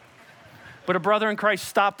lesson. But a brother in Christ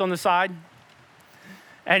stopped on the side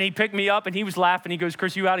and he picked me up and he was laughing. He goes,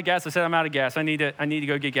 Chris, you out of gas? I said, I'm out of gas. I need to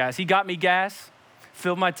go get gas. He got me gas,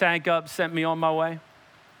 filled my tank up, sent me on my way.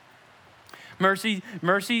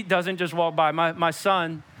 Mercy doesn't just walk by. My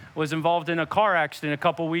son was involved in a car accident a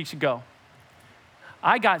couple weeks ago.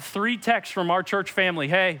 I got 3 texts from our church family.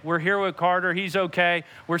 Hey, we're here with Carter. He's okay.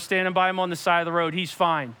 We're standing by him on the side of the road. He's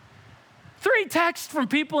fine. 3 texts from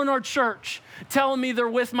people in our church telling me they're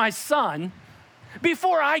with my son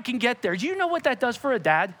before I can get there. Do you know what that does for a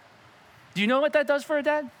dad? Do you know what that does for a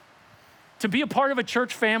dad? To be a part of a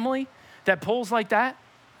church family that pulls like that?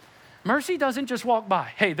 Mercy doesn't just walk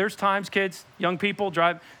by. Hey, there's times kids, young people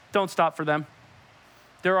drive, don't stop for them.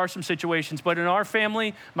 There are some situations, but in our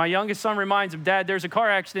family, my youngest son reminds him, Dad, there's a car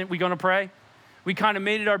accident, we gonna pray? We kind of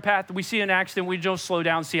made it our path. We see an accident, we don't slow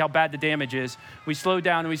down, see how bad the damage is. We slow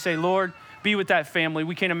down and we say, Lord, be with that family.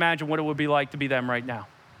 We can't imagine what it would be like to be them right now.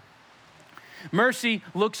 Mercy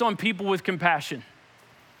looks on people with compassion.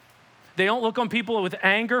 They don't look on people with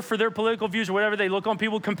anger for their political views or whatever. They look on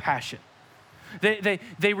people with compassion.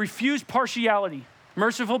 They refuse partiality.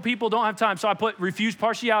 Merciful people don't have time. So I put refuse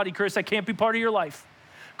partiality, Chris. That can't be part of your life.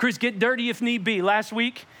 Chris, get dirty if need be. Last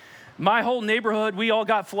week, my whole neighborhood, we all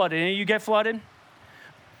got flooded. Any of you get flooded?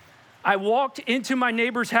 I walked into my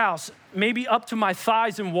neighbor's house, maybe up to my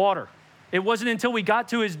thighs in water. It wasn't until we got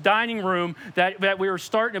to his dining room that we were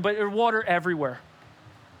starting, but there was water everywhere.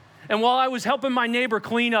 And while I was helping my neighbor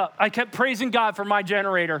clean up, I kept praising God for my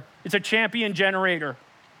generator. It's a champion generator.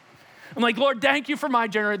 I'm like, Lord, thank you for my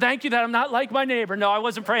generator. Thank you that I'm not like my neighbor. No, I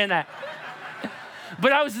wasn't praying that.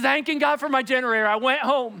 But I was thanking God for my generator. I went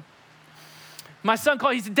home. My son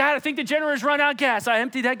called. He said, Dad, I think the generator's run out of gas. I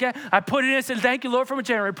emptied that gas. I put it in and said, thank you, Lord, for my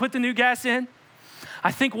generator. Put the new gas in.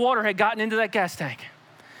 I think water had gotten into that gas tank.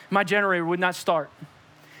 My generator would not start.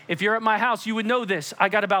 If you're at my house, you would know this. I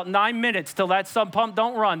got about 9 minutes till that sump pump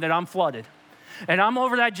don't run, that I'm flooded. And I'm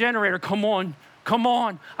over that generator. Come on, come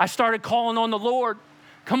on. I started calling on the Lord.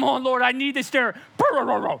 Come on, Lord, I need this generator. Come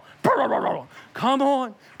on,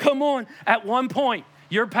 come on. At one point,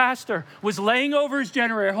 your pastor was laying over his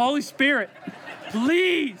generator. Holy Spirit,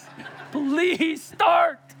 please, please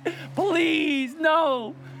start. Please,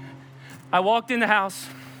 no. I walked in the house,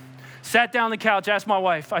 sat down on the couch, asked my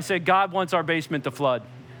wife. I said, God wants our basement to flood.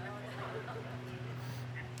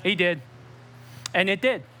 He did, and it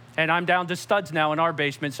did. And I'm down to studs now in our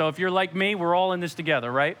basement. So if you're like me, we're all in this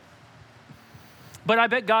together, right? But I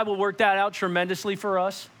bet God will work that out tremendously for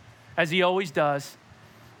us, as he always does.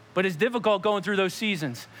 But it's difficult going through those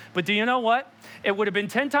seasons. But do you know what? It would have been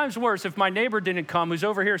 10 times worse if my neighbor didn't come, who's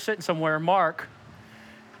over here sitting somewhere, Mark.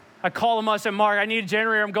 I call him up and say, Mark, I need a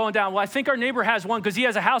generator. I'm going down. Well, I think our neighbor has one because he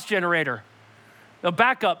has a house generator, a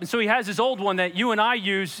backup. And so he has his old one that you and I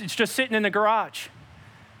use. It's just sitting in the garage.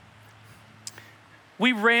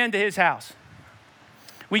 We ran to his house.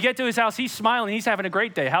 We get to his house. He's smiling. He's having a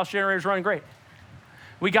great day. House generator's running great.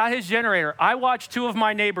 We got his generator. I watched 2 of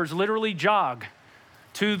my neighbors literally jog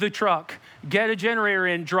to the truck, get a generator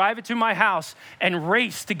in, drive it to my house, and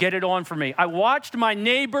race to get it on for me. I watched my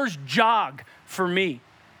neighbors jog for me.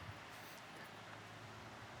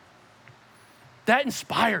 That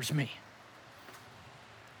inspires me.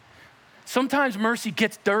 Sometimes mercy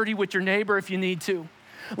gets dirty with your neighbor if you need to.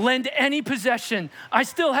 Lend any possession. I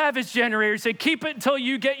still have his generator. Say, keep it until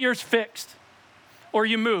you get yours fixed or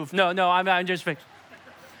you move. No, I'm just fixed.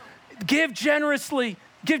 Give generously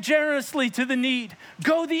to the need.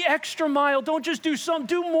 Go the extra mile. Don't just do some,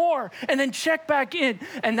 do more, and then check back in.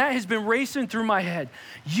 And that has been racing through my head.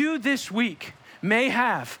 You this week may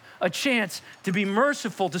have a chance to be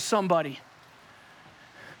merciful to somebody.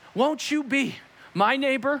 Won't you be my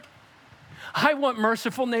neighbor? I want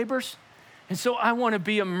merciful neighbors, and so I want to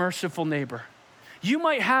be a merciful neighbor. You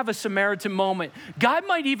might have a Samaritan moment. God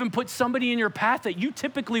might even put somebody in your path that you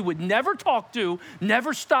typically would never talk to,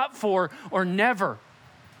 never stop for, or never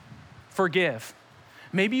forgive.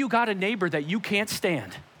 Maybe you got a neighbor that you can't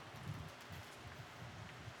stand.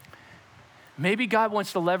 Maybe God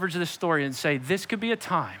wants to leverage this story and say, this could be a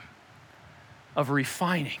time of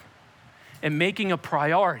refining and making a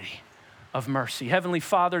priority of mercy. Heavenly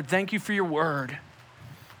Father, thank you for your word.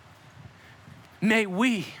 May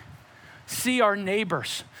we see our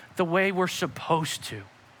neighbors the way we're supposed to.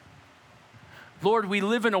 Lord, we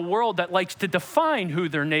live in a world that likes to define who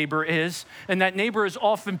their neighbor is, and that neighbor is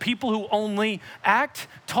often people who only act,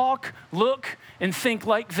 talk, look, and think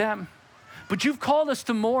like them. But you've called us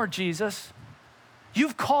to more, Jesus.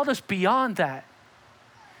 You've called us beyond that.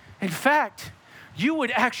 In fact, you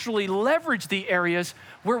would actually leverage the areas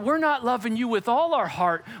where we're not loving you with all our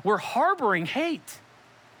heart. We're harboring hate.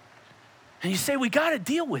 And you say, we got to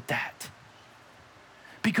deal with that.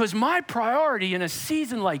 Because my priority in a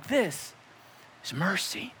season like this is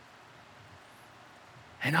mercy.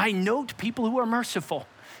 And I note people who are merciful,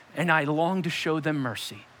 and I long to show them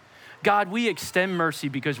mercy. God, we extend mercy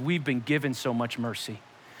because we've been given so much mercy.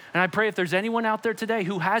 And I pray if there's anyone out there today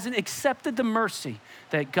who hasn't accepted the mercy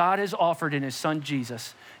that God has offered in his son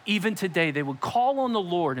Jesus, even today they would call on the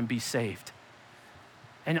Lord and be saved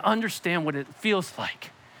and understand what it feels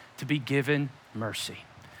like to be given mercy.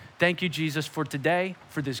 Thank you, Jesus, for today,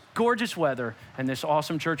 for this gorgeous weather and this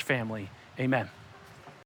awesome church family. Amen.